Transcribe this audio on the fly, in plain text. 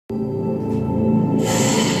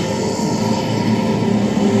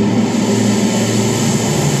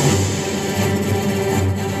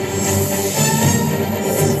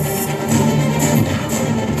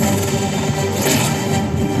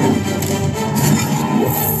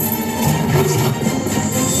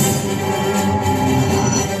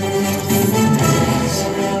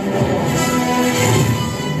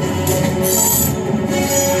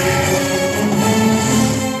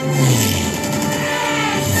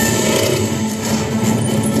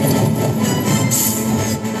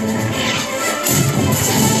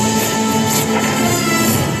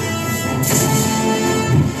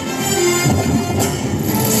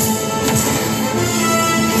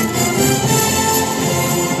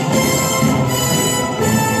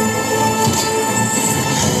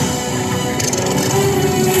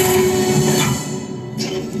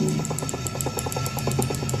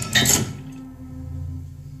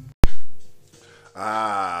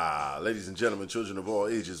Ladies and gentlemen, children of all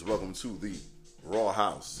ages, welcome to the Raw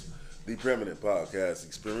House, the preeminent podcast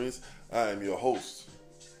experience. I am your host,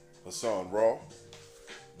 Hassan Raw,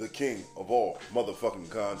 the king of all motherfucking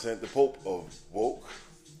content, the Pope of woke.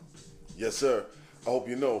 Yes, sir. I hope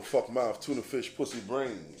you know, fuck mouth, tuna fish, pussy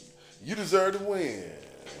brain. You deserve to win,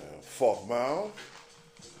 fuck mouth.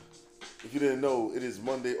 If you didn't know, it is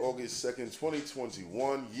Monday, August 2nd,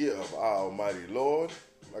 2021, year of our almighty Lord.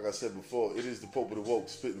 Like I said before, it is the Pope of the Woke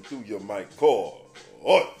spitting through your mic cord.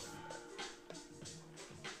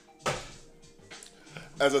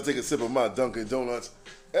 As I take a sip of my Dunkin' Donuts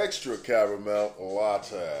extra caramel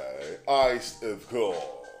latte, iced of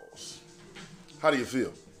course. How do you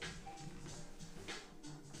feel?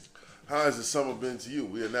 How has the summer been to you?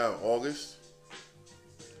 We are now in August.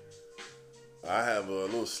 I have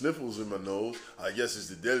little sniffles in my nose. I guess it's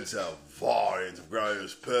the Delta variant of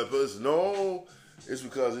Grinders Peppers. No, it's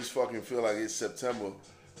because it's fucking feel like it's September.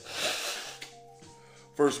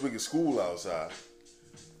 First week of school outside.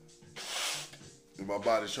 And my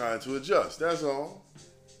body's trying to adjust. That's all.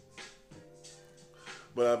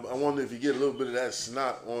 But I wonder if you get a little bit of that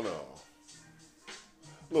snot on a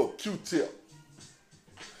little Q-tip.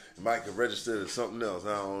 It might get registered as something else.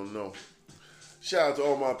 I don't know. Shout out to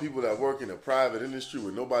all my people that work in the private industry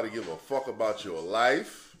where nobody give a fuck about your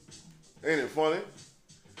life. Ain't it funny?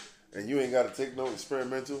 And you ain't got to take no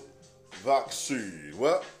experimental vaccine.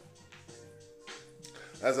 Well,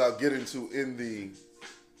 as I'll get into in the,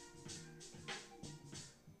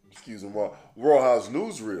 Raw House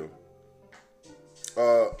newsreel.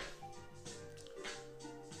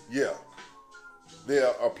 Yeah, they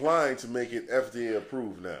are applying to make it FDA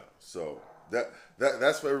approved now. So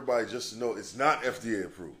that's for everybody just to know it's not FDA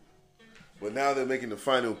approved. But now they're making the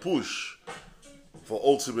final push for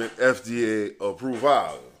ultimate FDA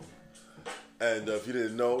approval. And if you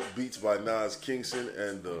didn't know, beats by Nas Kingston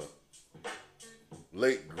and the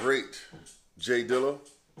late, great Jay Dilla.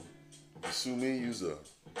 Sue me, use a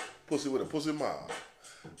pussy with a pussy mouth.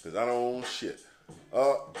 Because I don't own shit.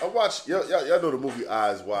 I watched, y'all know the movie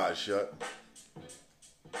Eyes Wide Shut.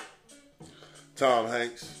 Tom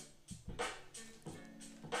Hanks.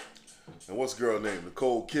 And what's the girl named?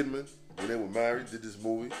 Nicole Kidman. When they were married, did this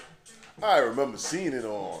movie. I remember seeing it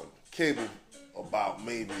on cable about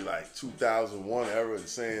maybe like 2001 era and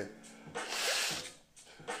saying,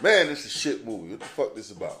 man, this is a shit movie. What the fuck this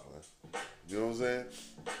about, man? You know what I'm saying?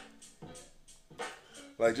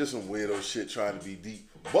 Like just some weirdo shit trying to be deep.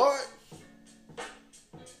 But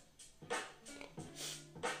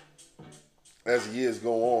as the years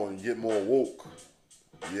go on, you get more woke.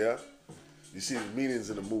 Yeah? You see the meanings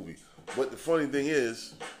in the movie. But the funny thing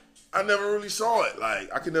is, I never really saw it. Like,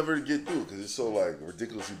 I could never get through it because it's so, like,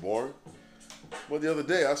 ridiculously boring. But the other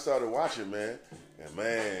day, I started watching, man. And,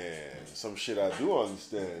 man, some shit I do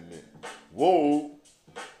understand, man. Whoa.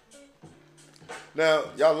 Now,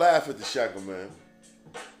 y'all laugh at the shackle, man.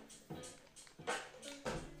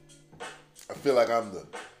 I feel like I'm the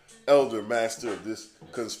elder master of this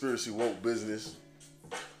conspiracy woke business.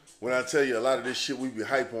 When I tell you a lot of this shit we be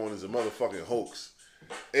hype on is a motherfucking hoax.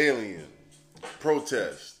 Alien,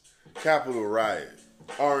 protest, Capitol riot,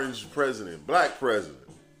 orange president, black president,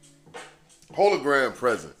 hologram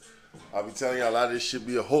president. I'll be telling you a lot of this shit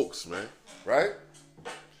be a hoax, man. Right?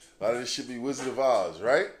 A lot of this shit be Wizard of Oz,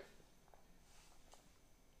 right?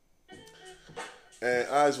 And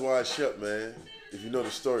Eyes Wide Shut, man. If you know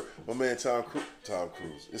the story, my man Tom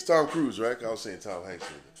Cruise. It's Tom Cruise, right? I was saying Tom Hanks.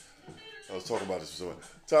 I was talking about this for someone.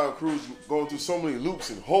 Tom Cruise going through so many loops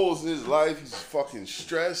and holes in his life. He's fucking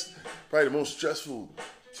stressed. Probably the most stressful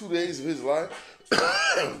 2 days of his life.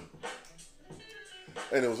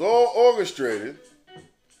 And it was all orchestrated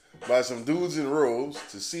by some dudes in robes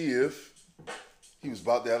to see if he was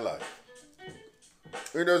about that life.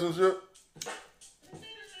 Ain't that some shit?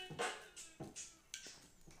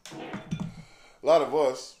 A lot of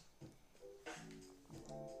us,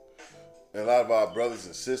 and a lot of our brothers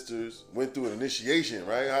and sisters went through an initiation,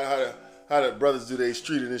 right? How do brothers do their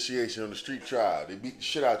street initiation on the street trial? They beat the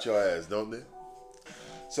shit out your ass, don't they?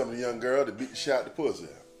 Some of the young girl, they beat the shit out the pussy.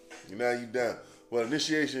 And now you down. Well,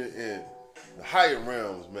 initiation in the higher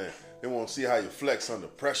realms, man, they want to see how you flex under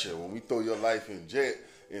pressure when we throw your life in jail,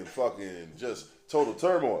 in fucking just total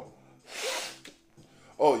turmoil.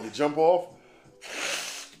 Oh, you jump off?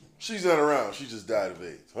 She's not around. She just died of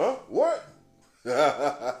AIDS. Huh? What?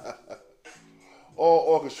 All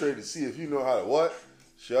orchestrated to see if you know how to what?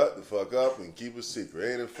 Shut the fuck up and keep a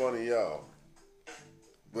secret. Ain't it funny, y'all?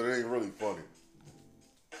 But it ain't really funny.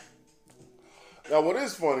 Now, what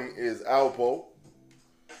is funny is Alpo,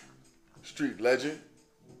 street legend,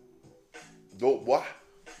 dope boy,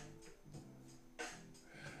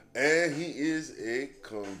 And he is a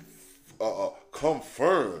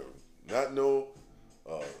confirmed, not no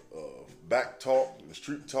back talk,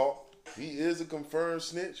 street talk. He is a confirmed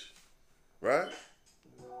snitch, right?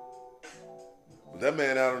 But that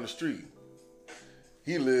man out on the street,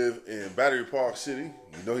 he live in Battery Park City.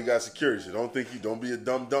 You know he got security, so don't be a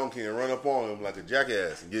dumb donkey and run up on him like a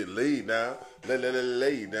jackass and get laid down. Laid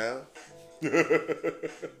down.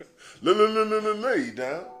 Laid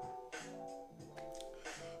down.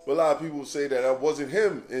 But a lot of people say that wasn't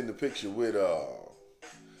him in the picture with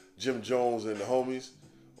Jim Jones and the homies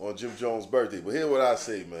on Jim Jones' birthday. But here's what I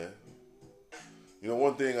say, man. You know,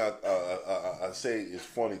 one thing I say is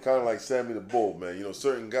funny, kind of like Sammy the Bull, man. You know,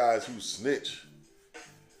 certain guys who snitch.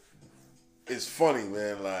 It's funny,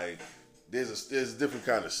 man. Like there's a different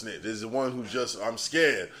kind of snitch. There's the one who just I'm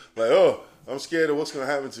scared, like I'm scared of what's gonna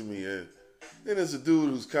happen to me, and then there's a dude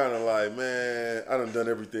who's kind of like, man, I done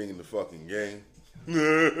everything in the fucking game.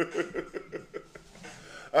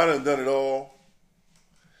 I done it all,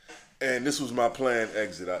 and this was my planned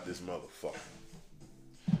exit out this motherfucker.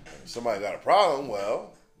 If somebody got a problem,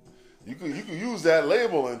 well, you could use that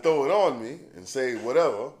label and throw it on me and say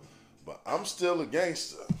whatever, but I'm still a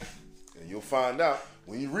gangster, and you'll find out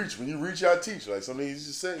when you reach I teach, like something used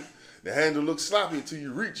to say, the handle looks sloppy until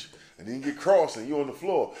you reach, and then you get crossed and you're on the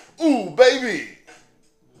floor. Ooh, baby!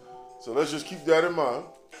 So let's just keep that in mind.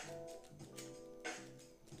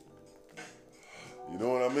 You know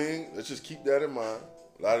what I mean? Let's just keep that in mind.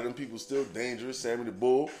 A lot of them people still dangerous. Sammy the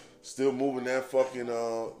Bull still moving that fucking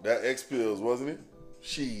that X pills, wasn't it?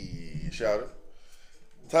 She shouted.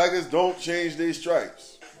 Tigers don't change their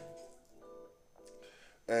stripes.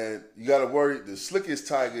 And you gotta worry, the slickest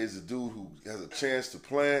tiger is the dude who has a chance to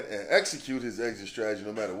plan and execute his exit strategy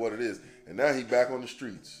no matter what it is. And now he back on the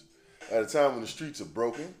streets. At a time when the streets are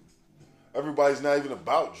broken, everybody's not even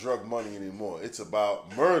about drug money anymore. It's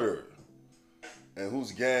about murder. And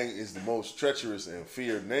whose gang is the most treacherous and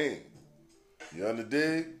feared name. You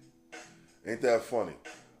underdig? Ain't that funny?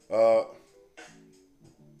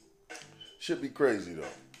 Should be crazy though.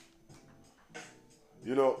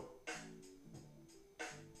 You know,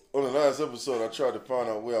 on the last episode, I tried to find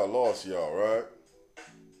out where I lost y'all, right?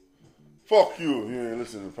 Fuck you if you ain't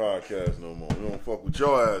listening to the podcast no more. We don't fuck with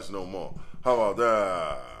your ass no more. How about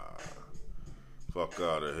that? Fuck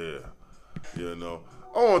out of here. You know.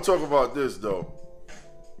 I want to talk about this though.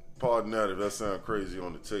 Pardon that if that sounds crazy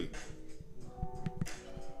on the tape.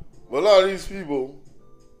 But a lot of these people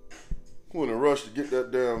who in a rush to get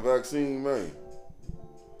that damn vaccine, man.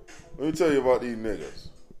 Let me tell you about these niggas.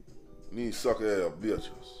 These sucker ass bitches.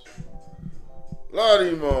 A lot of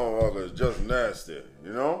these motherfuckers just nasty,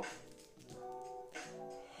 you know?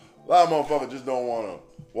 A lot of motherfuckers just don't want to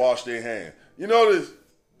wash their hands. You notice,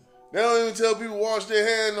 they don't even tell people wash their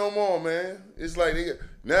hands no more, man. It's like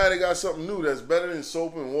now they got something new that's better than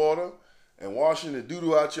soap and water and washing the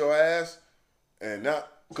doo-doo out your ass. And not,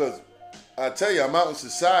 because I tell you, I'm out in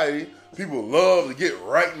society. People love to get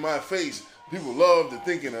right in my face. People love to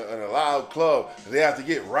think in a loud club they have to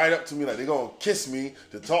get right up to me like they're going to kiss me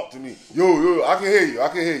to talk to me. Yo, I can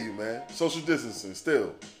hear you, man. Social distancing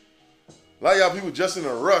still. A lot of y'all people just in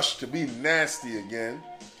a rush to be nasty again.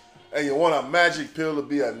 And you want a magic pill to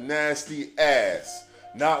be a nasty ass.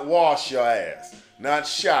 Not wash your ass. Not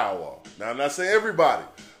shower. Now, I'm not saying everybody,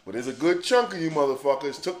 but there's a good chunk of you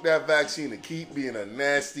motherfuckers took that vaccine to keep being a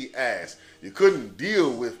nasty ass. You couldn't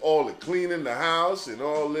deal with all the cleaning the house and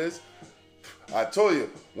all this. I told you,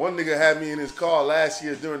 one nigga had me in his car last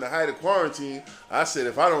year during the height of quarantine. I said,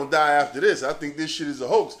 if I don't die after this, I think this shit is a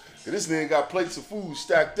hoax. And this nigga got plates of food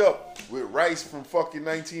stacked up with rice from fucking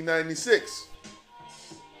 1996.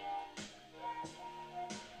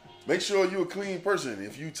 Make sure you're a clean person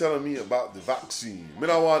if you telling me about the vaccine. Me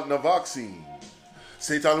I want the vaccine.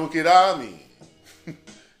 Satan look at me.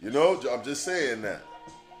 You know, I'm just saying that.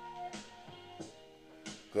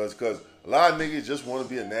 Because a lot of niggas just want to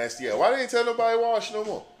be a nasty ass. Why they ain't tell nobody wash no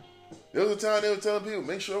more? There was a time they were telling people,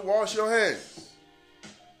 make sure to wash your hands.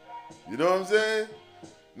 You know what I'm saying?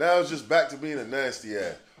 Now it's just back to being a nasty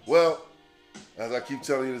ass. Well, as I keep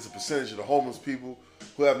telling you, there's a percentage of the homeless people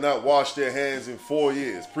who have not washed their hands in 4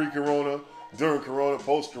 years. Pre-corona, during corona,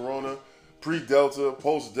 post-corona, pre-delta,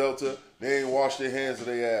 post-delta. They ain't washed their hands or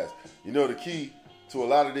their ass. You know, the key to a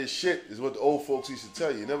lot of this shit is what the old folks used to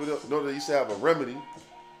tell you. You never know they used to have a remedy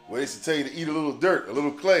where they used to tell you to eat a little dirt, a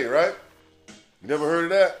little clay, right? You never heard of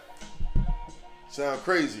that? Sound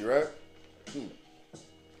crazy, right?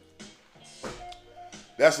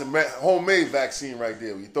 That's a homemade vaccine right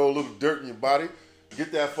there. You throw a little dirt in your body,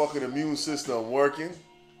 get that fucking immune system working.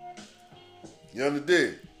 You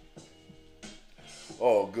understand?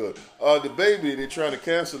 Oh, good. The baby, they're trying to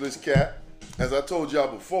cancel this cat. As I told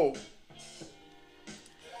y'all before,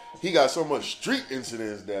 he got so much street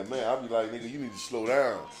incidents that, man, I'll be like, nigga, you need to slow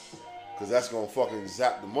down. Because that's going to fucking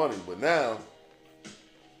zap the money. But now,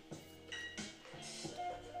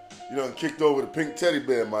 you done kicked over the pink teddy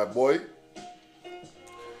bear, my boy.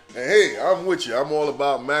 And hey, I'm with you. I'm all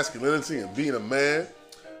about masculinity and being a man.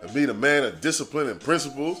 And being a man of discipline and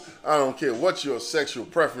principles. I don't care what your sexual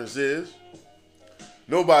preference is.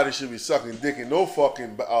 Nobody should be sucking dick in no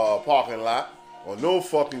fucking parking lot or no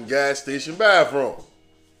fucking gas station bathroom.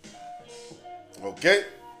 Okay?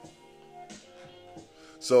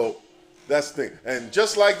 So that's the thing. And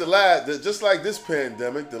just like this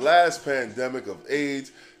pandemic, the last pandemic of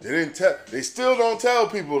AIDS, they still don't tell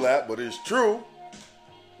people that, but it's true.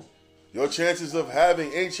 Your chances of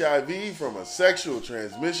having HIV from a sexual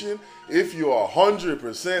transmission, if you are 100%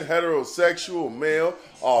 heterosexual male,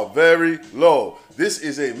 are very low. This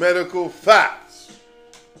is a medical fact.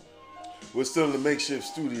 We're still in the makeshift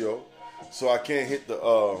studio, so I can't hit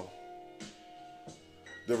the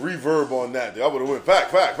reverb on that. I would have went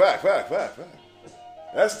fact.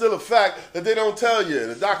 That's still a fact that they don't tell you.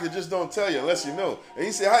 The doctor just don't tell you unless you know. And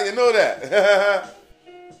you say, how you know that?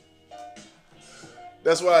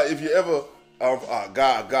 That's why if you ever,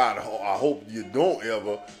 God, I hope you don't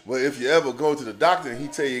ever, but if you ever go to the doctor and he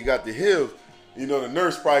tell you got the HIV, you know, the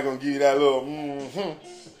nurse probably going to give you that little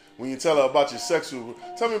when you tell her about your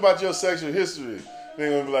tell me about your sexual history. They're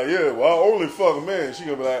going to be like, yeah, well, I only fuck men. She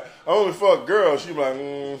going to be like, I only fuck girls. She be like,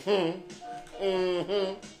 Then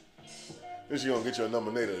she going to get you a number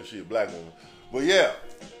later if she a black woman. But yeah.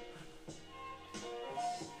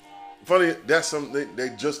 Funny, that's something they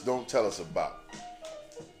just don't tell us about.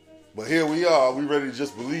 But here we are. We ready to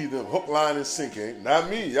just believe them. Hook, line, and sinker. Not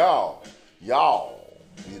me, y'all. Y'all.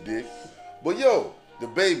 You dig? But yo, the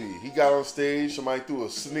baby, he got on stage. Somebody threw a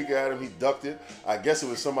sneaker at him. He ducked it. I guess it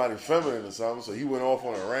was somebody feminine or something. So he went off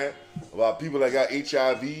on a rant about people that got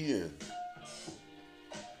HIV and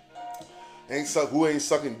who ain't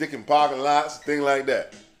sucking dick in parking lots, thing like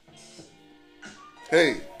that.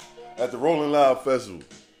 Hey, at the Rolling Loud Festival,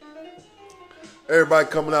 everybody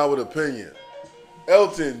coming out with opinion.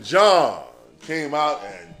 Elton John came out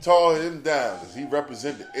and tore him down because he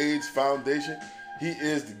represented the AIDS Foundation. He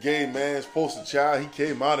is the gay man's poster child. He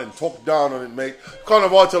came out and talked down on it, mate. Kind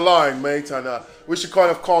of out of line, mate. And we should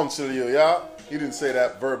kind of counsel you, yeah? He didn't say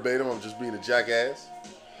that verbatim. I'm just being a jackass.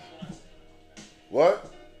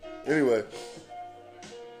 What? Anyway.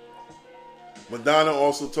 Madonna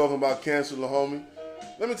also talking about cancel the homie.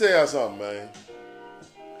 Let me tell y'all something, man.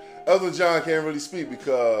 Elton John can't really speak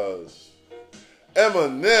because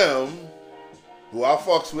Eminem, who I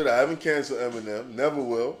fucks with, I haven't canceled Eminem, never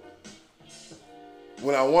will.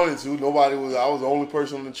 When I wanted to, I was the only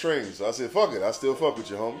person on the train. So I said, fuck it, I still fuck with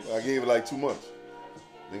you, homie. I gave it like 2 months.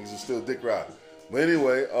 Niggas are still dick riding. But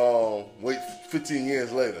anyway, wait 15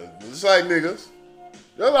 years later. Just like niggas.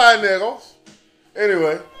 Just like niggas.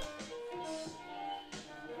 Anyway.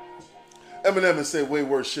 Eminem has said way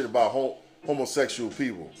worse shit about homosexual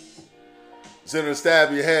people. Instead of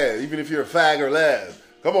stab your head, even if you're a fag or lad.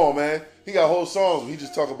 Come on, man. He got whole songs where he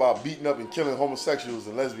just talk about beating up and killing homosexuals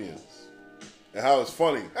and lesbians. And how it's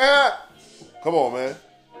funny. Come on, man.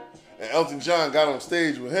 And Elton John got on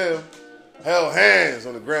stage with him, held hands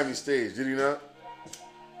on the Grammy stage, did he not?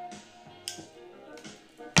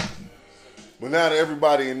 But now that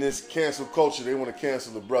everybody in this cancel culture, they want to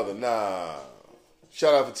cancel the brother. Nah.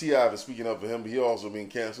 Shout out to T.I. for speaking up for him, but he also being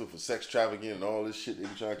canceled for sex trafficking and all this shit they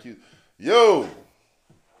be trying to accuse. Yo!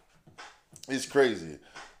 It's crazy.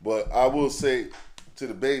 But I will say to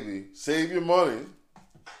the baby, save your money.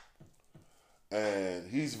 And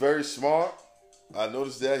he's very smart. I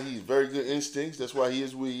noticed that he's very good instincts. That's why he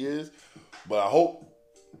is who he is. But I hope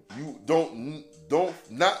you don't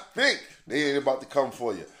not think they ain't about to come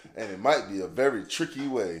for you. And it might be a very tricky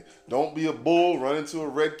way. Don't be a bull, run into a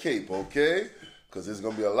red cape, okay? Because there's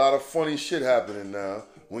going to be a lot of funny shit happening now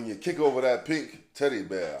when you kick over that pink teddy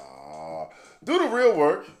bear. Do the real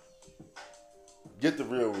work. Get the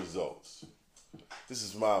real results. This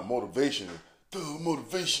is my motivation.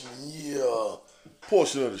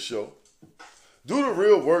 Portion of the show. Do the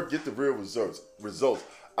real work, get the real results.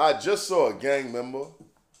 I just saw a gang member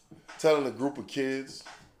telling a group of kids,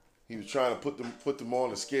 he was trying to put them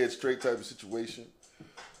on a scared straight type of situation.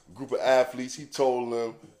 A group of athletes, he told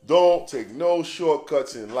them, don't take no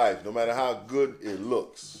shortcuts in life, no matter how good it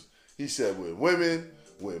looks. He said, with women,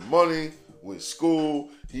 with money, with school,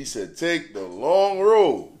 he said, take the long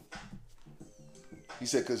road. He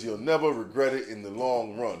said, because you'll never regret it in the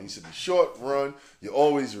long run. He said, the short run, you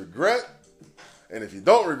always regret. And if you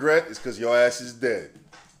don't regret, it's because your ass is dead.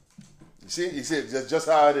 You see? He said just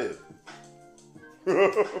how it is.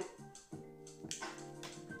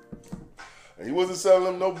 And he wasn't selling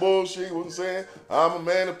them no bullshit. He wasn't saying, I'm a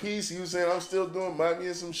man of peace. He was saying, I'm still doing me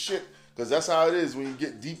and some shit. Because that's how it is when you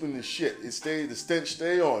get deep in the shit. The stench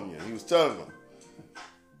stay on you. He was telling them.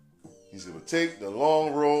 He said, but take the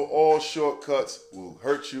long road. All shortcuts will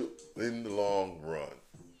hurt you in the long run.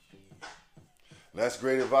 And that's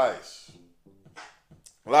great advice.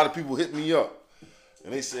 A lot of people hit me up.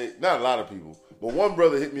 And they say, not a lot of people, but one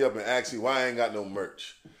brother hit me up and asked me why I ain't got no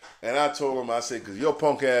merch. And I told him, I said, because your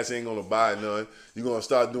punk ass ain't going to buy none. You're going to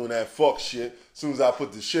start doing that fuck shit. As soon as I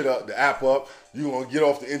put the shit up, the app up, you're going to get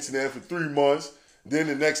off the internet for 3 months. Then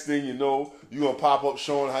the next thing you know, you're going to pop up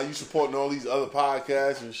showing how you supporting all these other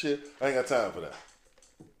podcasts and shit. I ain't got time for that.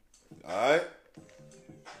 All right?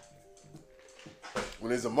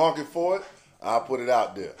 When there's a market for it, I'll put it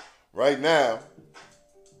out there. Right now,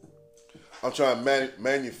 I'm trying to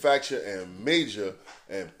manufacture and major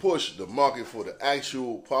and push the market for the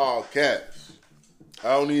actual podcast.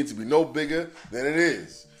 I don't need it to be no bigger than it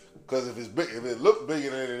is. Because if it's big, if it look bigger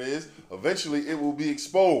than it is, eventually it will be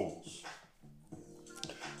exposed.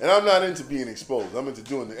 And I'm not into being exposed. I'm into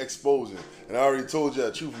doing the exposing. And I already told you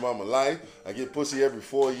the truth about my life. I get pussy every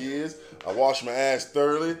 4 years. I wash my ass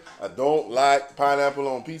thoroughly. I don't like pineapple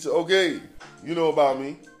on pizza. Okay, you know about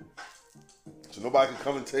me. So nobody can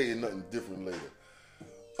come and tell you nothing different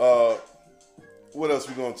later. What else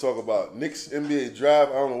we going to talk about? Knicks NBA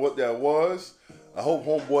draft. I don't know what that was. I hope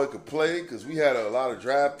homeboy could play because we had a lot of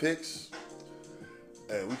draft picks.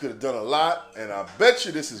 And we could have done a lot. And I bet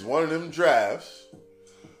you this is one of them drafts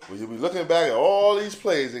where you'll be looking back at all these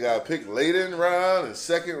plays that got picked late in the round and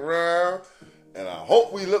second round. And I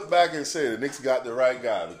hope we look back and say the Knicks got the right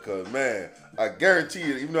guy because, man, I guarantee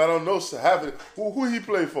you, even though I don't know half of who he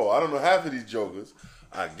played for, I don't know half of these jokers,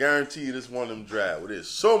 I guarantee you this one of them drafts where there's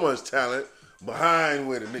so much talent behind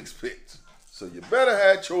where the Knicks picked. So you better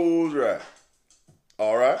have chose right.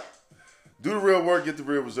 All right? Do the real work, get the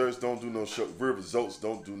real results, don't do no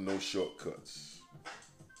shortcuts.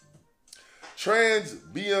 Trans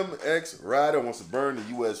BMX rider wants to burn the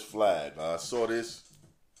U.S. flag. Now, I saw this.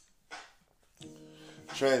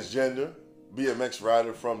 Transgender BMX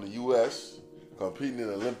rider from the U.S. competing in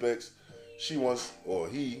the Olympics. She wants, or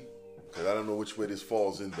he, because I don't know which way this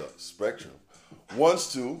falls in the spectrum,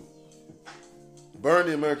 wants to burn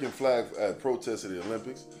the American flag at protests at the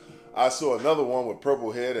Olympics. I saw another one with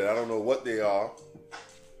purple hair that I don't know what they are,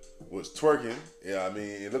 was twerking. Yeah, I mean,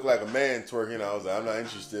 it looked like a man twerking. I was like, I'm not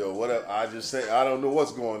interested or whatever. I just say, I don't know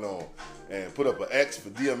what's going on. And put up an X for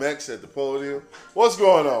DMX at the podium. What's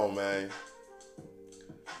going on, man?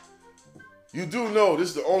 You do know this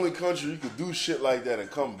is the only country you could do shit like that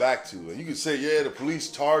and come back to. And you could say, yeah, the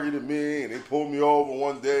police targeted me and they pulled me over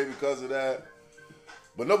one day because of that.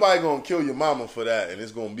 But nobody gonna kill your mama for that and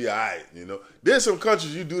it's gonna be all right, you know. There's some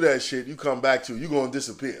countries you do that shit, you come back to, you gonna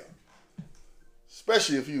disappear.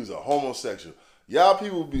 Especially if you was a homosexual. Y'all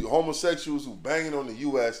people be homosexuals who banging on the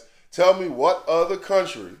U.S. Tell me what other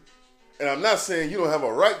country, and I'm not saying you don't have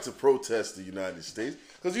a right to protest the United States,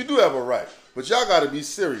 because you do have a right. But y'all gotta be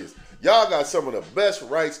serious. Y'all got some of the best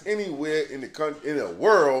rights anywhere in the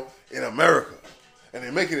world in America. And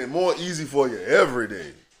they're making it more easy for you every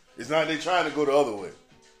day. It's not they trying to go the other way.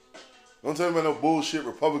 Don't tell me about no bullshit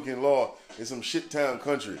Republican law in some shit town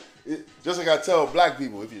country. Just like I tell black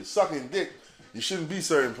people, if you're sucking dick, you shouldn't be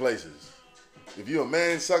certain places. If you're a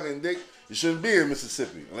man sucking dick, you shouldn't be in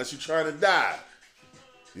Mississippi unless you're trying to die.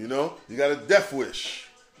 You know, you got a death wish.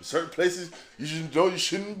 In certain places you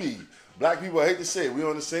shouldn't be. Black people, I hate to say it, we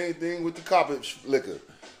on the same thing with the carpet liquor.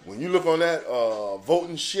 When you look on that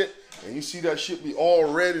voting shit and you see that shit be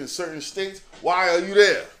all red in certain states, why are you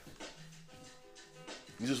there?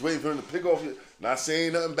 You just waiting for them to pick off you. Not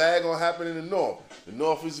saying nothing bad gonna happen in the North. The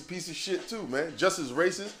North is a piece of shit too, man. Just as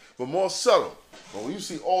racist, but more subtle. But when you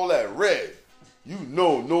see all that red, you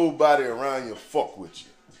know nobody around you fuck with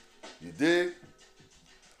you. You dig?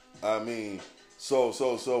 I mean, so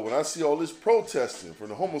when I see all this protesting from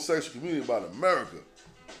the homosexual community about America,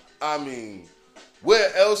 I mean,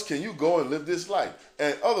 where else can you go and live this life?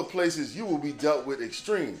 And other places you will be dealt with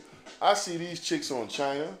extreme. I see these chicks on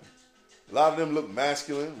China. A lot of them look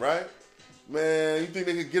masculine, right? Man, you think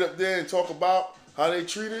they could get up there and talk about how they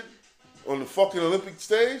treated on the fucking Olympic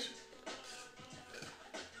stage?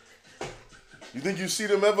 You think you see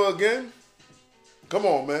them ever again? Come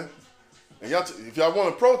on, man. And y'all, if y'all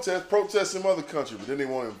want to protest in other countries, but then they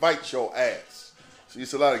want to invite your ass. See,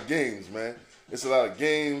 it's a lot of games, man. It's a lot of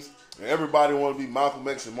games, and everybody want to be Malcolm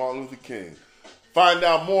X and Martin Luther King. Find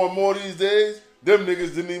out more and more these days, Them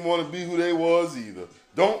niggas didn't even want to be who they was either.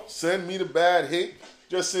 Don't send me the bad hate.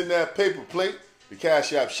 Just send that paper plate. The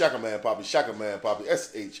Cash App, Shaka Man Poppy, SHAKAManPoppy,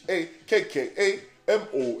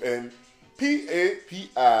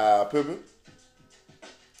 pimpin'.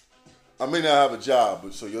 I may not have a job,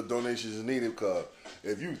 but so your donations is needed, because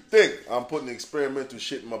if you think I'm putting experimental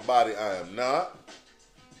shit in my body, I am not.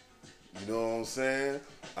 You know what I'm saying?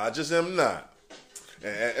 I just am not.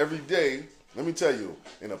 And every day, let me tell you,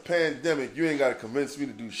 in a pandemic, you ain't got to convince me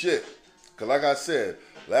to do shit. Because like I said,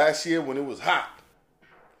 last year when it was hot,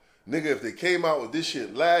 nigga, if they came out with this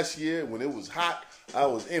shit last year when it was hot, I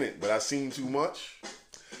was in it. But I seen too much.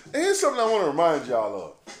 And here's something I want to remind y'all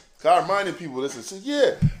of. Because I reminded people this and said,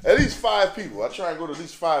 yeah, at least 5 people. I try and go to at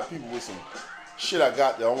least 5 people with some shit I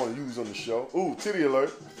got that I want to use on the show. Ooh, titty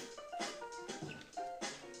alert.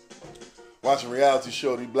 Watching a reality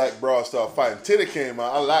show, these black bras start fighting. Titty came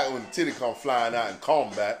out. I like when the titty come flying out in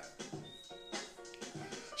combat.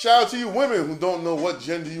 Shout out to you women who don't know what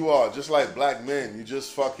gender you are. Just like black men, you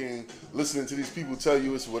just fucking listening to these people tell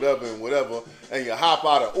you it's whatever and whatever, and you hop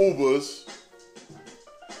out of Ubers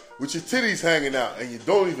with your titties hanging out, and you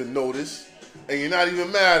don't even notice, and you're not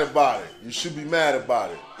even mad about it. You should be mad about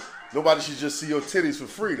it. Nobody should just see your titties for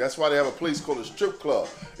free. That's why they have a place called a strip club.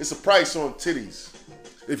 It's a price on titties.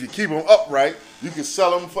 If you keep them upright, you can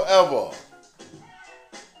sell them forever.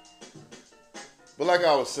 But like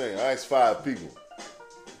I was saying, I asked 5 people.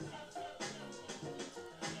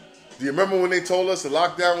 Do you remember when they told us the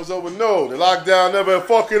lockdown was over? No, the lockdown never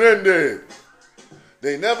fucking ended.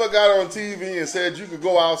 They never got on TV and said you could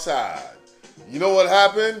go outside. You know what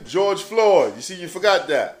happened? George Floyd. You see, you forgot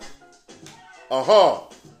that.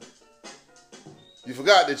 You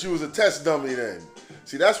forgot that you was a test dummy then.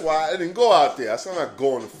 See, that's why I didn't go out there. I said I'm not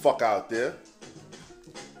going the fuck out there.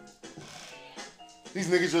 These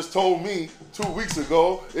niggas just told me 2 weeks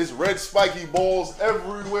ago it's red spiky balls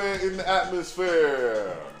everywhere in the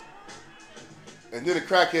atmosphere. And then a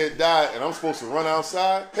crackhead died and I'm supposed to run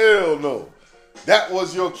outside? Hell no. That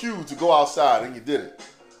was your cue to go outside and you did it.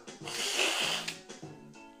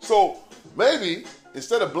 So maybe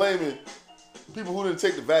instead of blaming people who didn't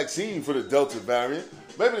take the vaccine for the Delta variant,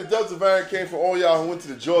 maybe the Delta variant came from all y'all who went to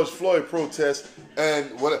the George Floyd protest and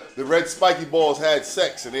the red spiky balls had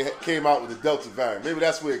sex and they came out with the Delta variant. Maybe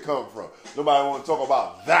that's where it come from. Nobody want to talk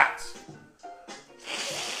about that.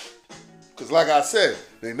 Because like I said,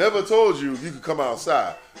 they never told you you could come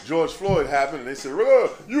outside. George Floyd happened and they said,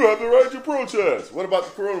 you have the right to protest. What about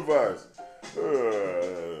the coronavirus?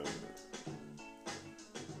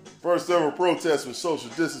 First ever protest with social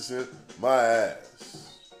distancing, my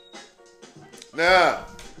ass. Now,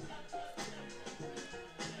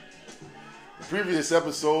 in previous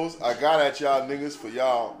episodes, I got at y'all niggas for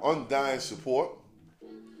y'all undying support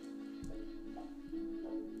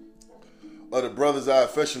of the brothers I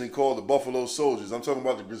affectionately call the Buffalo Soldiers. I'm talking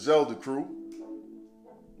about the Griselda crew.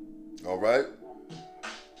 All right?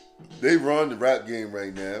 They run the rap game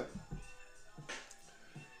right now.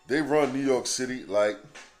 They run New York City like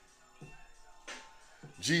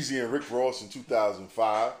Jeezy and Rick Ross in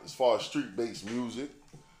 2005 as far as street-based music.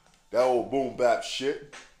 That old boom bap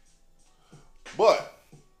shit. But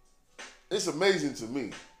it's amazing to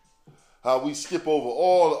me how we skip over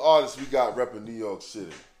all the artists we got repping New York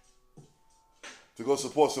City to go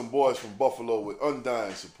support some boys from Buffalo with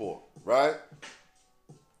undying support, right?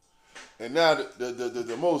 And now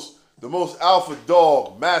the most alpha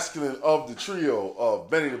dog, masculine of the trio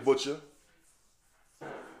of Benny the Butcher,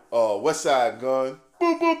 Westside Gun,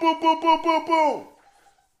 boom, boom, boom, boom, boom, boom, boom,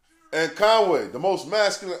 and Conway, the most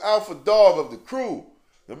masculine alpha dog of the crew,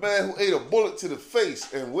 the man who ate a bullet to the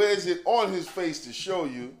face and wears it on his face to show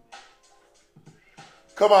you,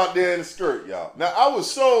 come out there in the skirt, y'all. Now, I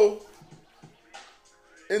was so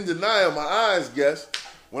in denial, my eyes guess,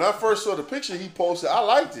 when I first saw the picture he posted, I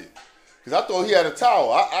liked it. Because I thought he had a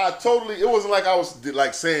towel. I totally, it wasn't like I was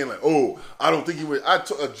like saying like, oh, I don't think he would.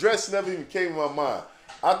 A dress never even came in my mind.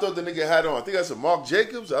 I thought the nigga had on, I think that's a Marc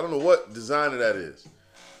Jacobs. I don't know what designer that is.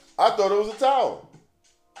 I thought it was a towel.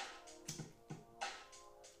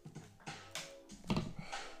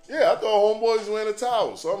 Yeah, I thought homeboy was wearing a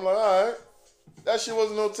towel. So I'm like, all right. That shit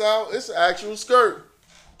wasn't no towel. It's an actual skirt.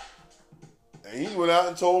 And he went out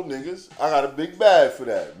and told niggas, I got a big bag for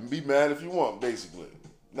that. Be mad if you want, basically.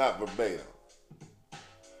 Not verbatim.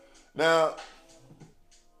 Now,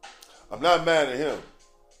 I'm not mad at him,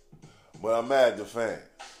 but I'm mad at the fans.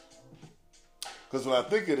 Because when I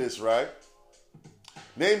think of this, right,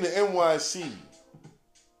 name the NYC-based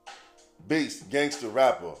gangster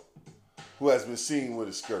rapper who has been seen with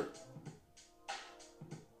a skirt.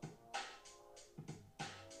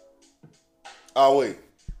 Oh, wait.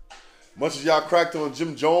 Much as y'all cracked on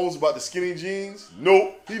Jim Jones about the skinny jeans,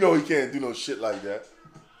 nope. He know he can't do no shit like that.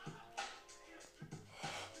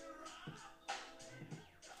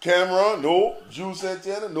 Cameron, nope. Jules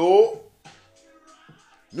Santana, nope.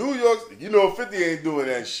 New York, you know 50 ain't doing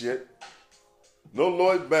that shit. No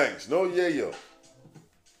Lloyd Banks, no Yayo.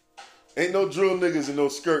 Ain't no drill niggas in no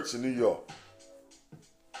skirts in New York.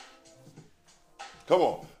 Come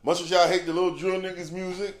on. Much as y'all hate the little drill niggas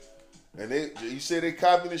music, and you say they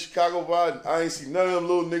copying the Chicago vibe, I ain't see none of them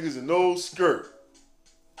little niggas in no skirt.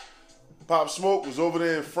 Pop Smoke was over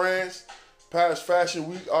there in France, Paris Fashion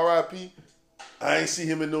Week, R.I.P. I ain't see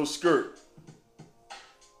him in no skirt.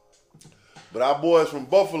 But our boys from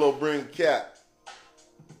Buffalo bring Cap.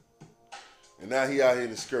 And now he out here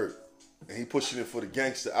in the skirt. And he pushing it for the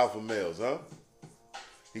gangster alpha males, huh?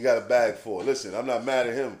 He got a bag for it. Listen, I'm not mad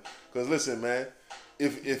at him. Because listen, man,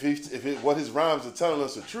 if what his rhymes are telling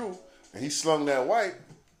us are true, and he slung that white,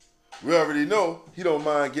 we already know he don't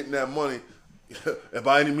mind getting that money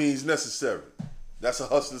by any means necessary. That's a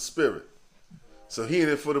hustler spirit. So he in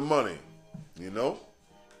it for the money, you know?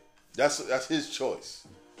 That's his choice.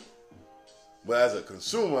 But as a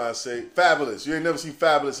consumer, I say, Fabulous. You ain't never seen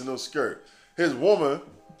Fabulous in no skirt. His woman,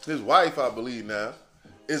 his wife, I believe now,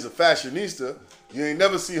 is a fashionista. You ain't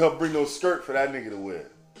never see her bring no skirt for that nigga to wear.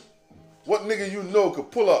 What nigga you know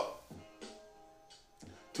could pull up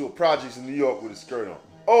to a project in New York with a skirt on?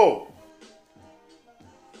 Oh,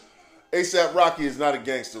 A$AP Rocky is not a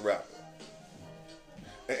gangster rapper.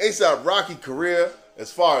 And A$AP Rocky career,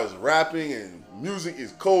 as far as rapping and music,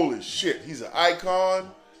 is cold as shit. He's an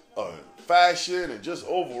icon of fashion and just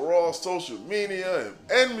overall social media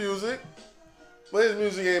and music. But his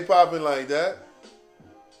music ain't popping like that.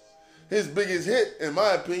 His biggest hit, in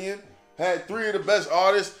my opinion, had 3 of the best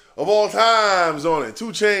artists of all times on it. 2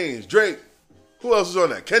 Chainz, Drake. Who else was on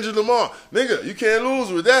that? Kendrick Lamar. Nigga, you can't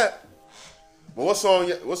lose with that. But what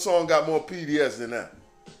song got more PDS than that?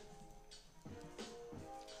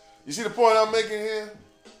 You see the point I'm making here?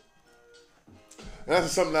 And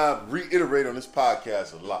that's something I reiterate on this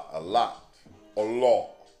podcast a lot.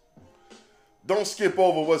 Don't skip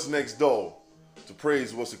over what's next door to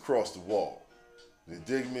praise what's across the wall. You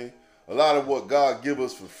dig me? A lot of what God give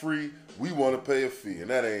us for free, we want to pay a fee, and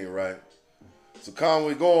that ain't right. So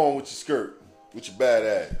Conway, go on with your skirt, with your bad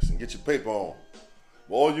ass, and get your paper on.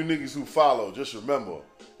 But all you niggas who follow, just remember,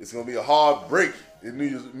 it's going to be a hard break in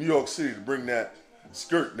New York City to bring that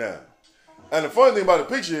skirt down. And the funny thing about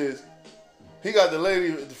the picture is, he got the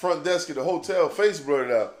lady at the front desk at the hotel face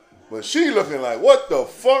blurred out, but she looking like, what the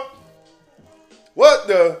fuck? What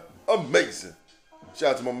the amazing.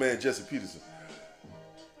 Shout out to my man Jesse Peterson.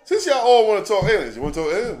 Since y'all all want to talk aliens, you want to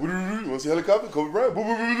talk aliens? You want to see helicopter? Kobe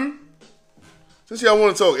Bryant? Since y'all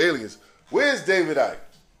want to talk aliens, where's David Icke?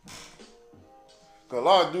 Because a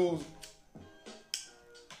lot of dudes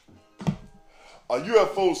are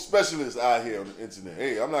UFO specialists out here on the internet.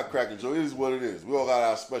 Hey, I'm not cracking jokes. It is what it is. We all got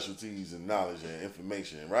our specialties and knowledge and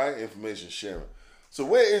information, right? Information sharing. So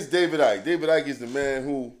where is David Icke? David Icke is the man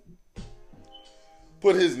who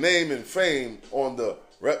put his name and fame on the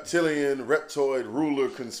reptilian, reptoid ruler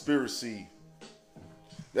conspiracy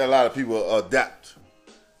that a lot of people adapt.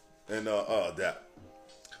 That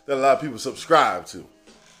a lot of people subscribe to.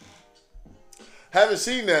 Haven't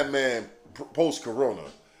seen that man post-corona.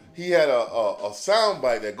 He had a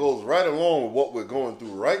soundbite that goes right along with what we're going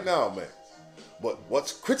through right now, man. But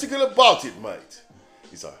what's critical about it, mate,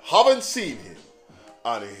 is I haven't seen him.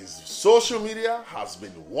 And his social media has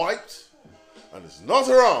been wiped. And it's not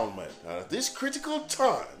around, man. And at this critical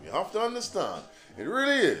time, you have to understand, it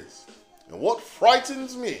really is. And what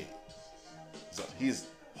frightens me is that his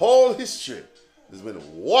whole history has been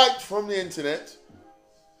wiped from the internet.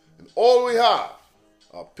 And all we have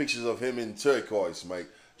are pictures of him in turquoise, mate.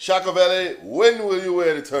 Shakavelli, when will you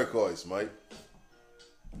wear the turquoise, mate?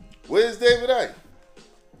 Where's David Icke?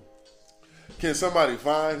 Can somebody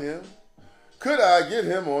find him? Could I get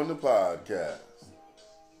him on the podcast?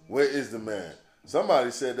 Where is the man? Somebody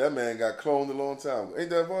said that man got cloned a long time ago. Ain't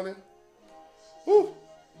that funny? Whew.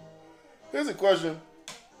 Here's a question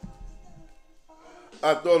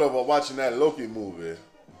I thought of while watching that Loki movie.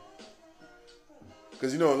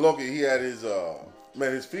 Because, you know, in Loki, he had his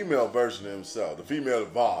female version of himself, the female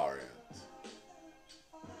variant.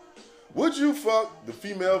 Would you fuck the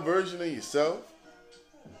female version of yourself?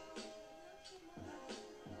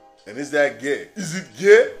 And is that gay? Is it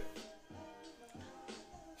gay?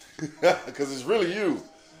 Because it's really you.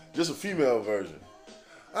 Just a female version.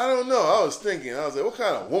 I don't know. I was like, what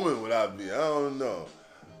kind of woman would I be? I don't know.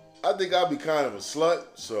 I think I'd be kind of a slut,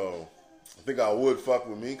 so I think I would fuck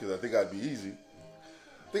with me because I think I'd be easy.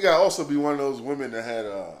 I think I'd also be one of those women that had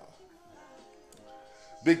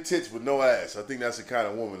big tits with no ass. I think that's the kind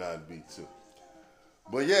of woman I'd be too.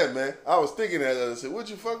 But yeah, man, I was thinking that. I said, would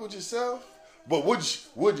you fuck with yourself? But would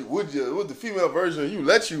the female version of you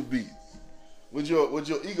let you beat? Would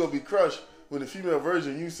your ego be crushed when the female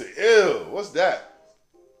version of you say, ew, what's that?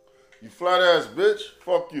 You flat ass bitch,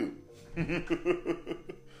 fuck you.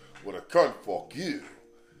 What a cunt, fuck you.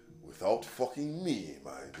 Without fucking me,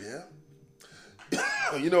 my dear.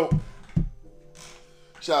 You know,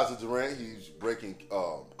 shout out to Durant. He's breaking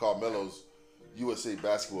Carmelo's USA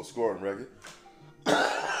basketball scoring record.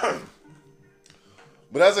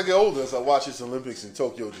 But as I get older, as I watch this Olympics in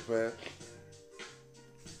Tokyo, Japan,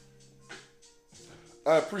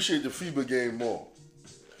 I appreciate the FIBA game more.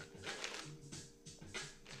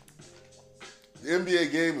 The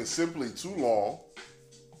NBA game is simply too long,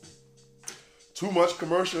 too much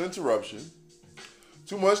commercial interruption,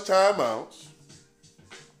 too much timeouts,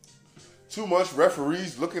 too much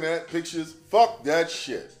referees looking at pictures. Fuck that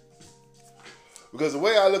shit. Because the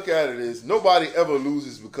way I look at it is, nobody ever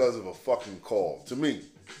loses because of a fucking call, to me.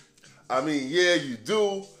 I mean, yeah, you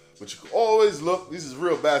do, but you can always look, this is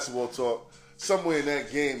real basketball talk, somewhere in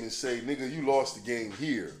that game and say, nigga, you lost the game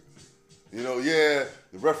here. You know, yeah,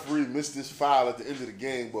 the referee missed this foul at the end of the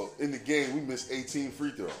game, but in the game, we missed 18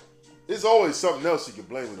 free throws. There's always something else you can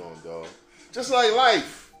blame it on, dog. Just like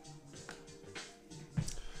life.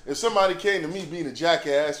 If somebody came to me being a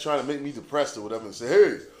jackass, trying to make me depressed or whatever, and say,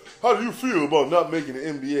 hey, how do you feel about not making the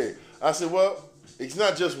NBA? I said, well, it's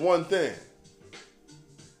not just one thing.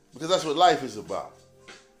 Because that's what life is about.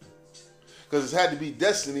 Because it's had to be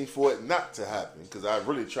destiny for it not to happen. Because I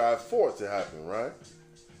really tried for it to happen, right?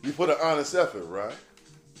 You put an honest effort, right?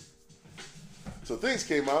 So things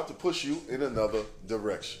came out to push you in another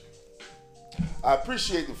direction. I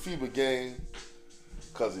appreciate the FIBA game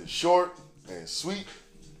because it's short and sweet.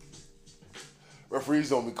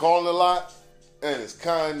 Referees don't be calling a lot. And it's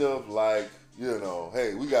kind of like, you know,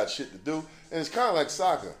 hey, we got shit to do. And it's kind of like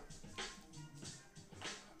soccer.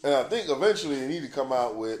 And I think eventually they need to come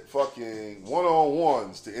out with fucking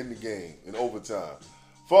one-on-ones to end the game in overtime.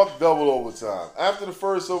 Fuck double overtime. After the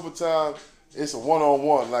first overtime, it's a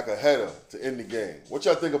one-on-one like a header to end the game. What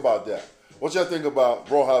y'all think about that? What y'all think about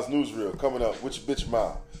Rawhouse Newsreel coming up? Which bitch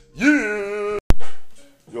mouth? Yeah!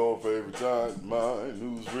 Your favorite time in mine,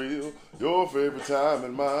 newsreel. Your favorite time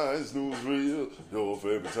in mine's newsreel. Your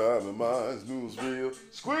favorite time in mine's newsreel.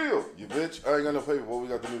 Squeal, you bitch. I ain't got no paper, but we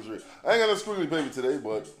got the newsreel. I ain't got no squiggly paper today,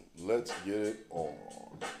 but let's get it on.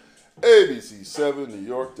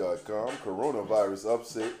 ABC7NewYork.com. Coronavirus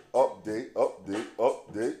update.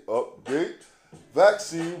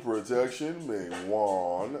 Vaccine protection may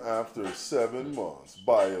wane after 7 months.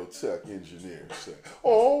 Biotech engineers say.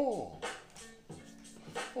 Oh,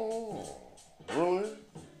 really?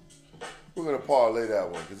 We're going to parlay that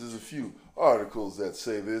one because there's a few articles that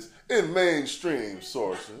say this in mainstream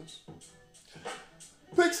sources.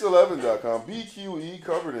 Pix11.com. BQE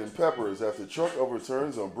covered in peppers after truck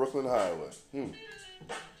overturns on Brooklyn Highway.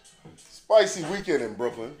 Spicy weekend in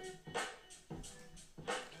Brooklyn.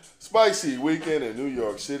 Spicy weekend in New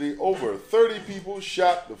York City. Over 30 people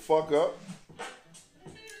shot the fuck up.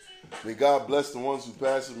 May God bless the ones who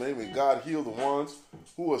passed away. May God heal the ones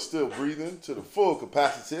who are still breathing to the full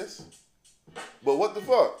capacities. But what the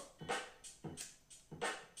fuck?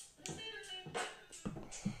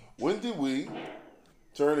 When did we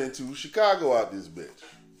turn into Chicago out this bitch?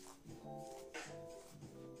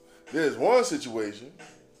 There's one situation.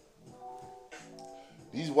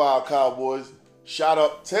 These wild cowboys shot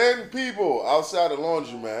up 10 people outside the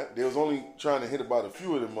laundromat. They was only trying to hit about a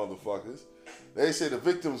few of them motherfuckers. They say the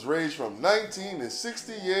victims range from 19 to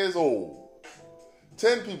 60 years old.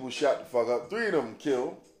 10 people shot the fuck up. 3 of them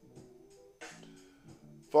killed.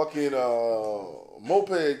 Fucking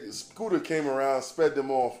moped scooter came around, sped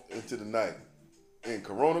them off into the night in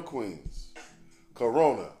Corona, Queens.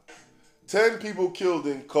 Corona. 10 people killed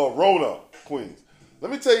in Corona, Queens.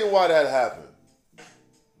 Let me tell you why that happened.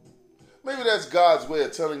 Maybe that's God's way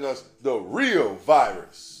of telling us the real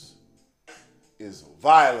virus is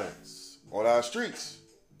violence on our streets.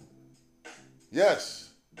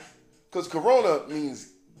 Yes. Because Corona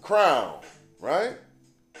means crown, right?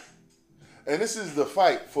 And this is the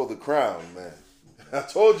fight for the crown, man. I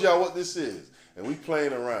told y'all what this is, and we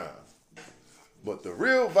playing around. But the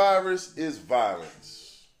real virus is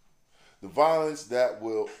violence. The violence that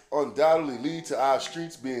will undoubtedly lead to our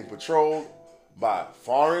streets being patrolled by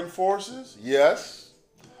foreign forces, yes,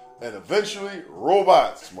 and eventually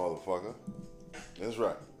robots, motherfucker. That's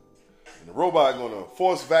right. And the robot gonna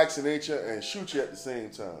force vaccinate you and shoot you at the same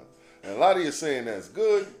time. And a lot of you are saying that's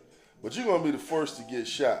good, but you're gonna be the first to get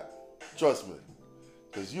shot. Trust me,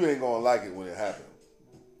 because you ain't gonna like it when it happens.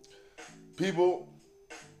 People,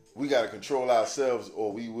 we got to control ourselves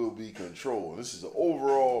or we will be controlled. This is an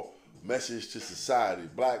overall message to society.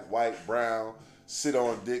 Black, white, brown, sit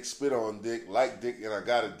on dick, spit on dick, like dick and I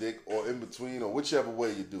got a dick, or in between, or whichever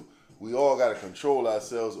way you do. We all got to control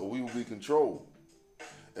ourselves or we will be controlled.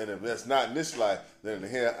 And if that's not in this life, then in the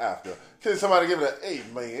hereafter. Can somebody give it an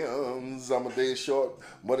amen? I'm a day short,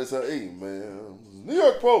 but it's an amen.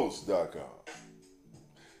 NewYorkPost.com.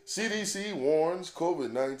 CDC warns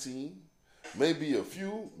COVID-19 may be a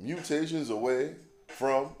few mutations away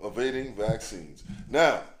from evading vaccines.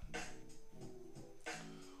 Now,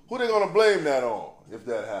 who they gonna blame that on if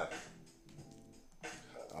that happens?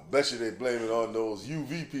 I bet you they blame it on those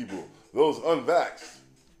UV people, those unvaxxed.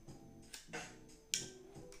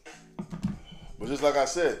 But just like I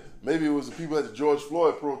said, maybe it was the people at the George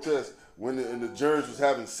Floyd protest when the germs was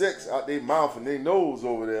having sex out their mouth and their nose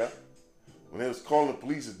over there. When they was calling the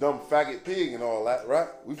police a dumb faggot pig and all that, right?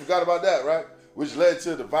 We forgot about that, right? Which led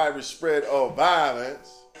to the virus spread of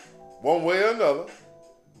violence, one way or another.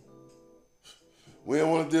 We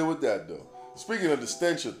don't want to deal with that, though. Speaking of the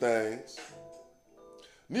stench of things,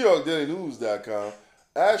 NewYorkDailyNews.com,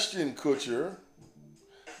 Ashton Kutcher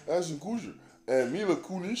and Mila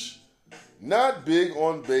Kunis, not big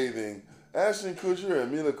on bathing. Ashton Kutcher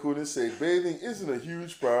and Mila Kunis say bathing isn't a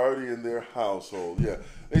huge priority in their household. Yeah,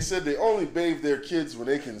 they said they only bathe their kids when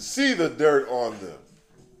they can see the dirt on them.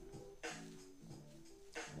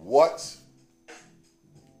 What?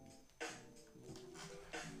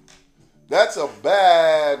 That's a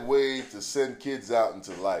bad way to send kids out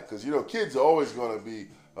into life. Because, you know, kids are always going to be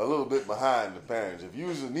a little bit behind the parents. If you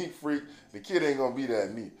was a neat freak, the kid ain't going to be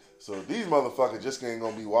that neat. So these motherfuckers just ain't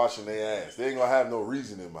going to be washing their ass. They ain't going to have no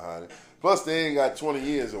reasoning behind it. Plus, they ain't got 20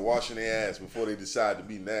 years of washing their ass before they decide to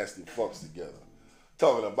be nasty fucks together.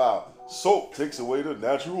 Talking about soap takes away the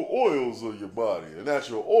natural oils of your body. The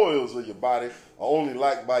natural oils of your body are only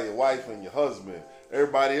liked by your wife and your husband.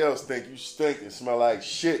 Everybody else think you stink and smell like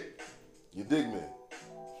shit. You dig me?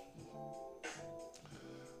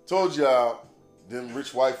 Told y'all, them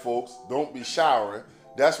rich white folks don't be showering.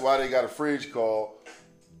 That's why they got a fridge called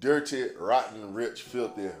Dirty, Rotten, Rich,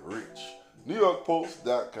 Filthy, Rich.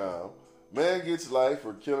 NewYorkPost.com. Man gets life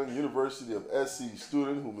for killing University of SC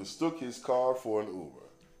student who mistook his car for an Uber.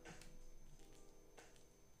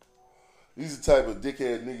 These are the type of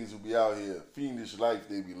dickhead niggas who be out here, fiendish life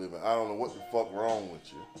they be living. I don't know what the fuck wrong with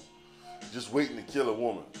you. Just waiting to kill a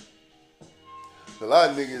woman. A lot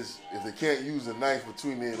of niggas, if they can't use a knife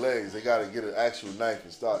between their legs, they gotta get an actual knife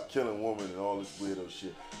and start killing women and all this weirdo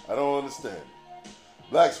shit. I don't understand it.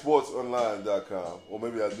 BlackSportsOnline.com, or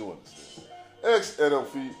maybe I do understand.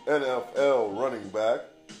 Ex-NFL running back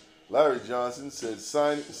Larry Johnson said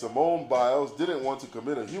Simone Biles didn't want to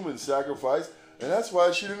commit a human sacrifice, and that's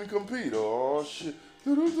why she didn't compete. Oh, shit.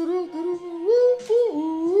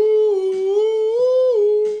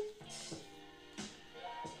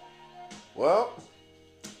 Well,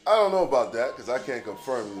 I don't know about that because I can't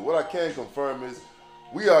confirm it. What I can confirm is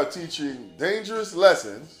we are teaching dangerous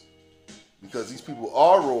lessons, because these people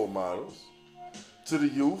are role models, to the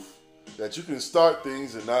youth, that you can start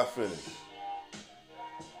things and not finish.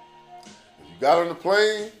 If you got on the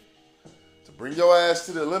plane to bring your ass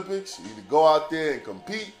to the Olympics, you either go out there and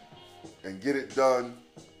compete and get it done,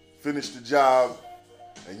 finish the job,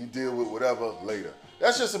 and you deal with whatever later.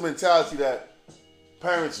 That's just a mentality that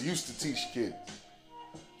parents used to teach kids.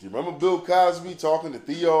 Do you remember Bill Cosby talking to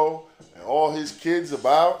Theo and all his kids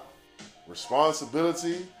about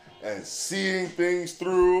responsibility and seeing things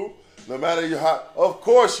through? No matter your how, of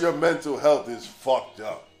course your mental health is fucked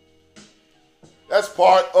up. That's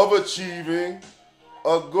part of achieving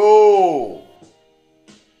a goal.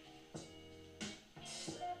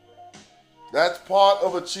 That's part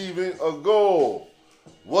of achieving a goal.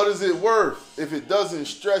 What is it worth if it doesn't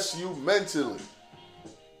stress you mentally?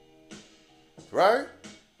 Right?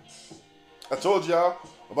 I told y'all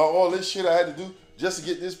about all this shit I had to do just to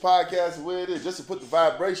get this podcast the way it is, just to put the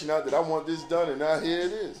vibration out that I want this done, and now here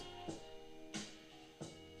it is.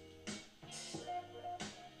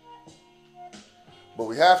 But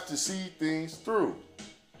we have to see things through.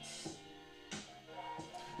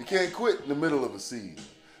 You can't quit in the middle of a season.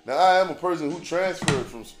 Now, I am a person who transferred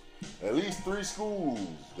from at least 3 schools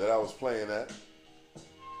that I was playing at.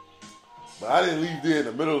 But I didn't leave there in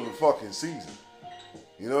the middle of the fucking season.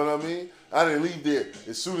 You know what I mean? I didn't leave there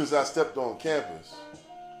as soon as I stepped on campus.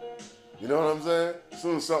 You know what I'm saying? As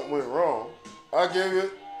soon as something went wrong, I gave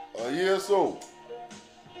it a year or so.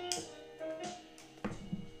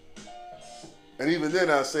 And even then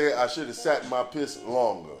I said I should have sat in my piss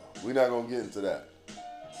longer. We're not going to get into that.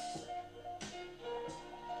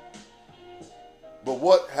 But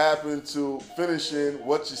what happened to finishing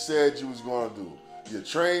what you said you was going to do? You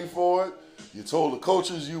trained for it. You told the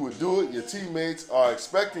coaches you would do it. Your teammates are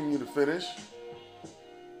expecting you to finish.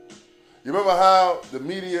 You remember how the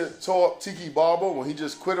media tore up Tiki Barber when he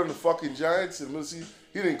just quit on the fucking Giants in the middle of the season?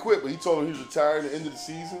 He didn't quit, but he told them he was retiring at the end of the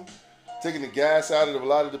season, taking the gas out of a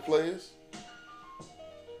lot of the players.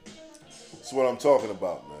 That's what I'm talking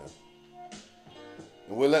about, man.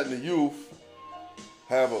 And we're letting the youth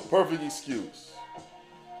have a perfect excuse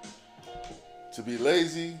to be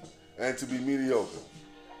lazy and to be mediocre.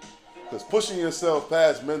 Because pushing yourself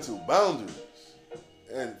past mental boundaries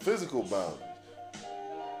and physical boundaries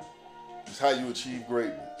is how you achieve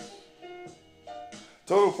greatness.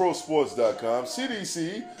 TotalProSports.com,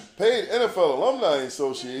 CDC paid NFL Alumni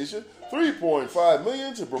Association $3.5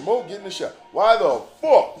 million to promote getting a shot. Why the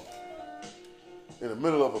fuck, in the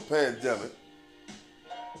middle of a pandemic,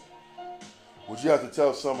 would you have to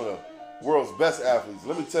tell some of the world's best athletes?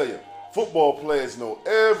 Let me tell you, football players know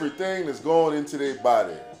everything that's going into their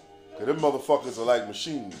body. Because them motherfuckers are like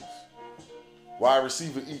machines. Wide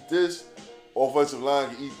receiver eat this, offensive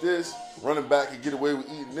line can eat this, running back can get away with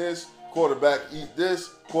eating this, quarterback eat this,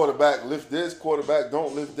 quarterback lift this, quarterback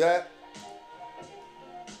don't lift that.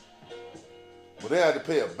 But they had to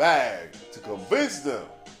pay a bag to convince them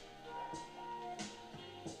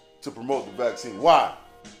to promote the vaccine. Why?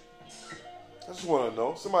 I just want to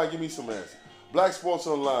know. Somebody give me some answers.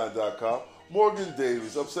 BlackSportsOnline.com. Morgan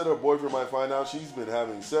Davis upset her boyfriend might find out she's been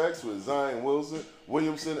having sex with Zion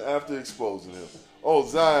Williamson after exposing him. Oh,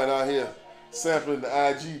 Zion out here sampling the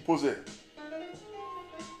IG pussy.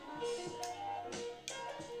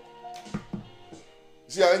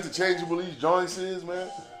 See how interchangeable these joints is, man?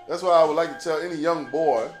 That's why I would like to tell any young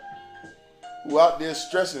boy who out there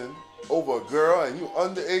stressing over a girl and you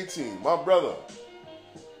under 18, my brother,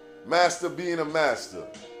 master being a master,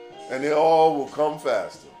 and they all will come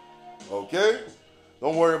faster. Okay?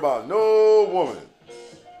 Don't worry about no woman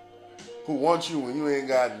who wants you when you ain't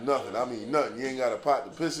got nothing. I mean nothing. You ain't got a pot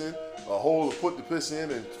to piss in, a hole to put the piss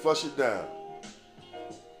in, and flush it down.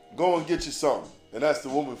 Go and get you something, and that's the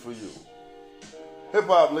woman for you.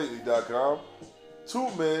 HipHopLately.com.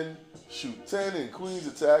 2 men shoot 10 in Queens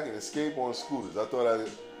attack and escape on scooters. I thought I'd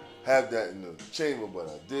have that in the chamber, but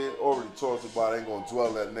I did. Already talked about it. I ain't going to dwell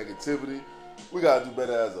on that negativity. We got to do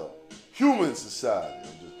better as a human society.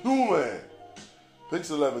 I'm just human.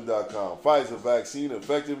 Pix11.com. Pfizer vaccine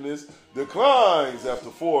effectiveness declines after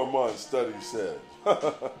 4 months, study says.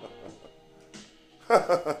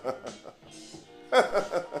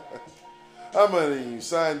 How many of you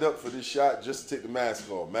signed up for this shot just to take the mask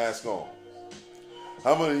off? Mask on.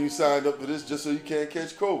 How many of you signed up for this just so you can't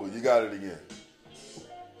catch COVID? You got it again.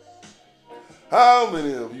 How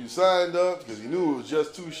many of you signed up because you knew it was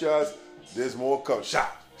just 2 shots? There's more coming.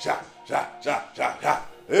 Shot, shot, shot, shot, shot, shot.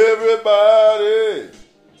 Everybody.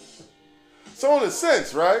 So in a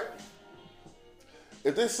sense, right?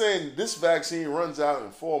 If they're saying this vaccine runs out in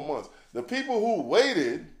 4 months, the people who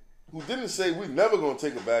waited, who didn't say we're never going to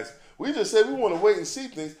take a vaccine, we just said we want to wait and see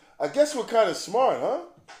things, I guess we're kind of smart, huh?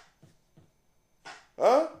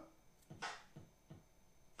 Huh?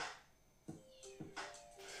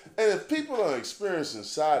 And if people are experiencing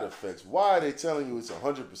side effects, why are they telling you it's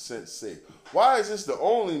 100% safe? Why is this the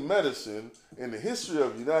only medicine in the history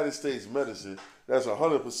of United States medicine that's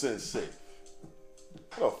 100% safe?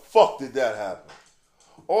 How the fuck did that happen?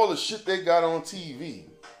 All the shit they got on TV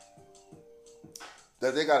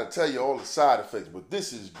that they got to tell you all the side effects, but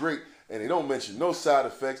this is great, and they don't mention no side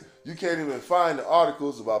effects. You can't even find the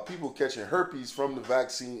articles about people catching herpes from the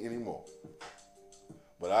vaccine anymore.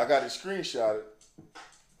 But I got it screenshotted.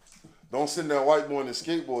 Don't send that white boy on the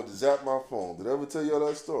skateboard to zap my phone. Did I ever tell y'all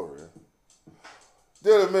that story?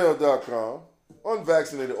 DailyMail.com.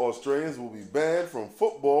 Unvaccinated Australians will be banned from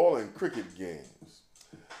football and cricket games.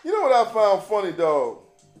 You know what I found funny, dog?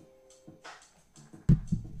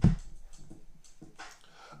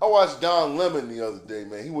 I watched Don Lemon the other day,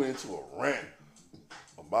 man. He went into a rant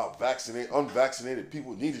about unvaccinated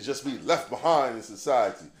people need to just be left behind in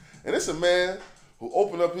society. And it's a man who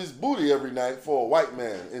opened up his booty every night for a white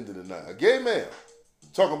man at the end of the night. A gay man.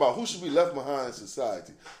 Talking about who should be left behind in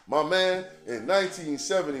society. My man, in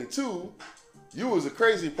 1972, you was a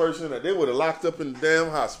crazy person that they would have locked up in the damn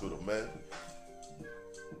hospital, man.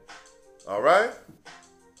 All right?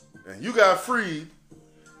 And you got freed,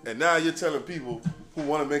 and now you're telling people who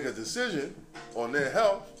want to make a decision on their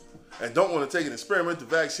health and don't want to take an experimental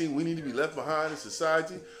vaccine, we need to be left behind in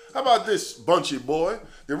society. How about this, bunchy boy?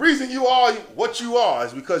 The reason you are what you are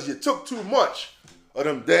is because you took too much of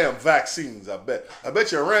them damn vaccines, I bet. I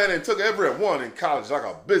bet you ran and took every one in college like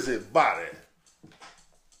a busybody.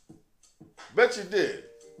 Bet you did.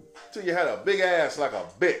 Till you had a big ass like a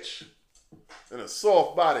bitch. And a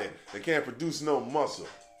soft body that can't produce no muscle.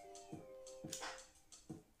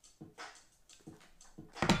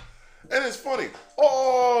 And it's funny,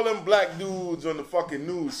 all them black dudes on the fucking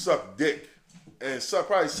news suck dick. And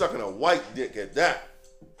probably sucking a white dick at that.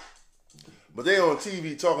 But they on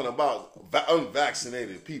TV talking about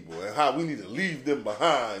unvaccinated people and how we need to leave them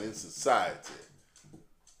behind in society.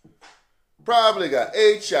 Probably got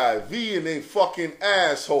HIV in they fucking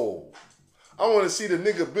asshole. I want to see the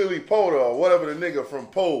nigga Billy Porter or whatever the nigga from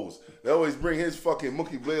Pose. They always bring his fucking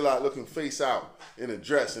Mookie Blaylock looking face out in a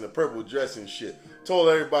dress, in a purple dress and shit. Told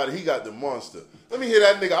everybody he got the monster. Let me hear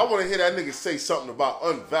that nigga. I want to hear that nigga say something about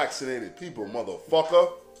unvaccinated people,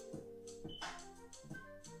 motherfucker.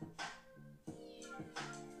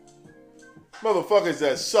 Motherfuckers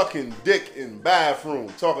that sucking dick in bathroom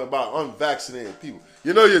talking about unvaccinated people.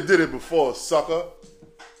 You know you did it before, sucker.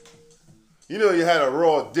 You know you had a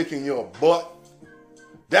raw dick in your butt.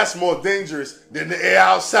 That's more dangerous than the air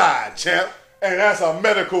outside, champ. And that's a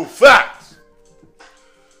medical fact.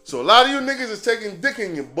 So a lot of you niggas is taking dick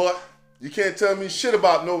in your butt. You can't tell me shit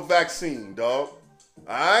about no vaccine, dog.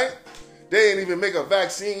 Alright? They ain't even make a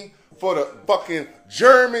vaccine for the fucking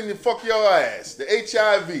germ in the fuck your ass. The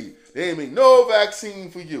HIV. They ain't make no vaccine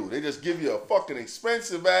for you. They just give you a fucking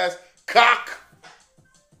expensive ass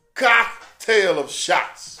cocktail of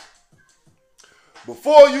shots.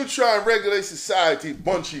 Before you try and regulate society,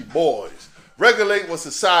 bunchy boys, regulate what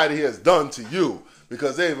society has done to you.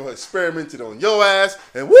 Because they've experimented on your ass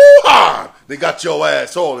and woo-ha! They got your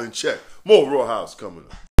ass all in check. More Raw House coming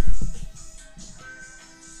up.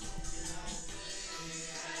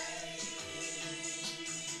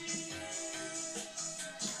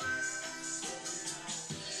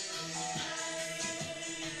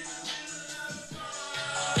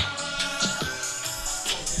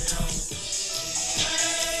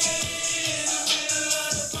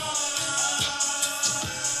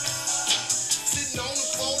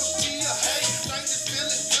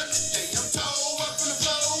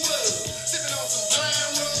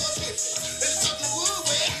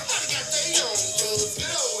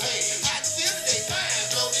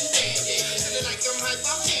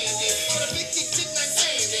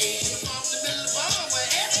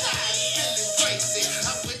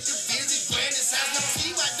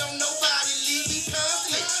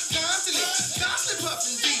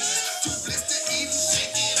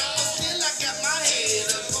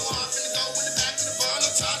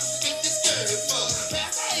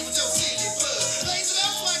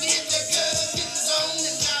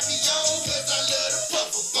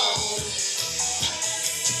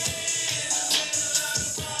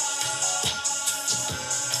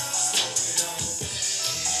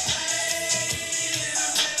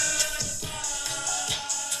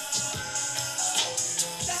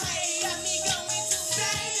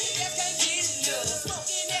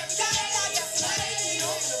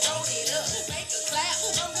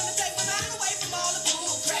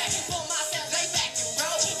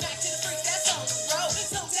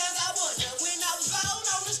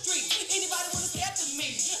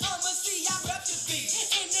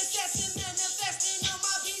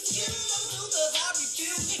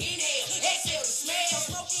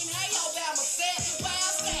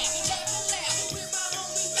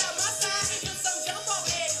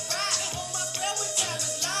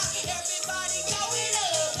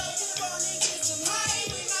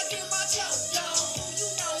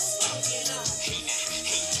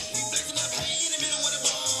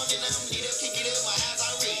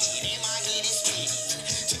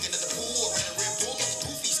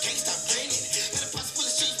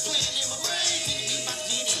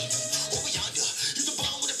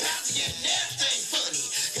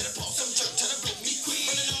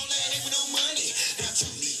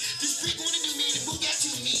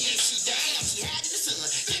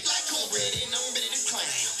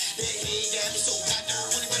 So